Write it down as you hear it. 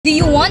Do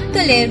you want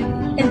to live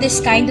in this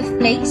kind of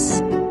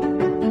place?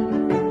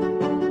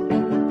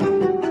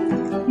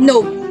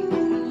 No,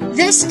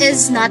 this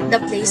is not the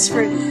place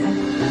for me.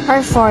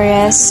 Our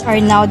forests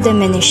are now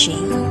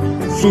diminishing.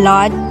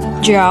 Flood,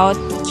 drought,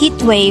 heat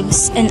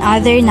waves, and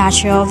other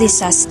natural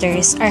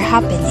disasters are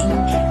happening.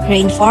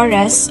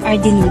 Rainforests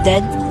are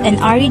denuded, and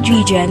arid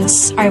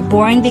regions are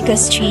born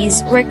because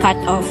trees were cut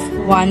off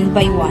one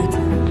by one.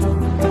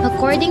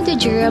 According to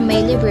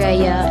Jeremiah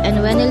Librea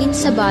and Wenelin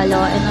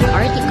Sabalo in an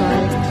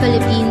article,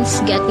 Philippines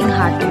Getting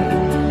Hotter,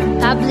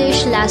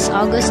 published last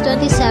August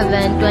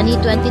 27,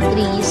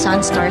 2023,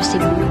 Sunstar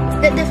Cebu,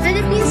 That the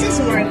Philippines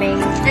is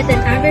warming at an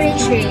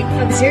average rate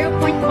of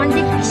 0.1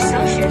 degrees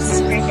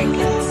Celsius per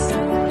decade.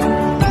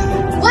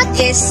 What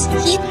is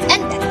heat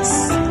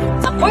index?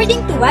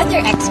 According to weather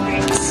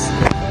experts,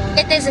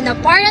 it is an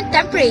apparent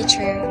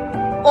temperature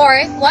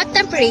or what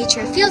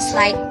temperature feels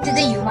like to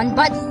the human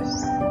body.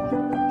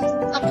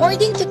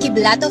 According to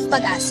Kiblat of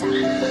Pag-asa,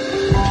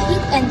 a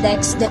heat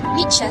index that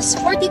reaches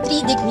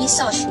 43 degrees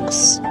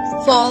Celsius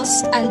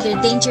falls under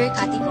danger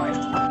category.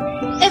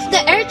 If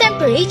the air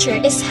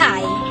temperature is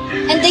high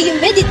and the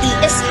humidity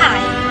is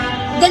high,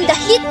 then the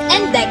heat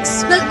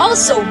index will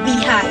also be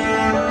high.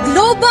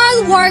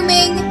 Global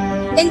warming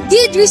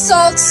indeed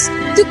results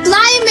to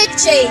climate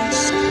change.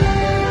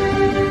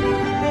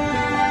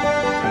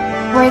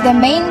 Where the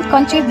main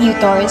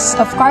contributors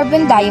of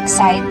carbon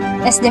dioxide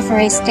is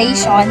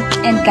deforestation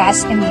and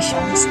gas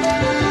emissions.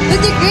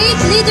 With the great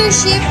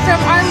leadership from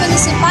our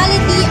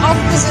municipality of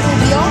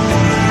Puzurubio,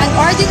 an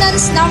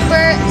ordinance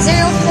number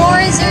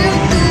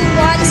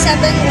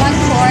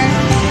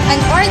 04021714, an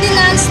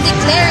ordinance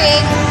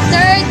declaring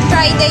 3rd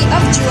Friday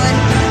of June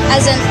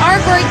as an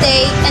Arbor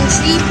Day and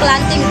Tree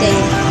Planting Day,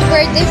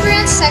 where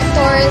different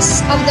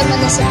sectors of the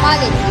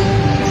municipality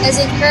is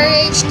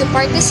encouraged to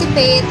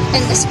participate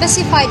in the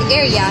specified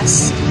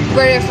areas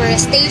where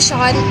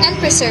reforestation and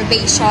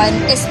preservation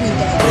is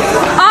needed.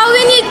 All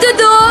we need to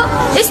do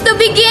is to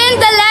begin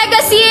the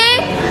legacy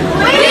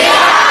we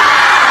are!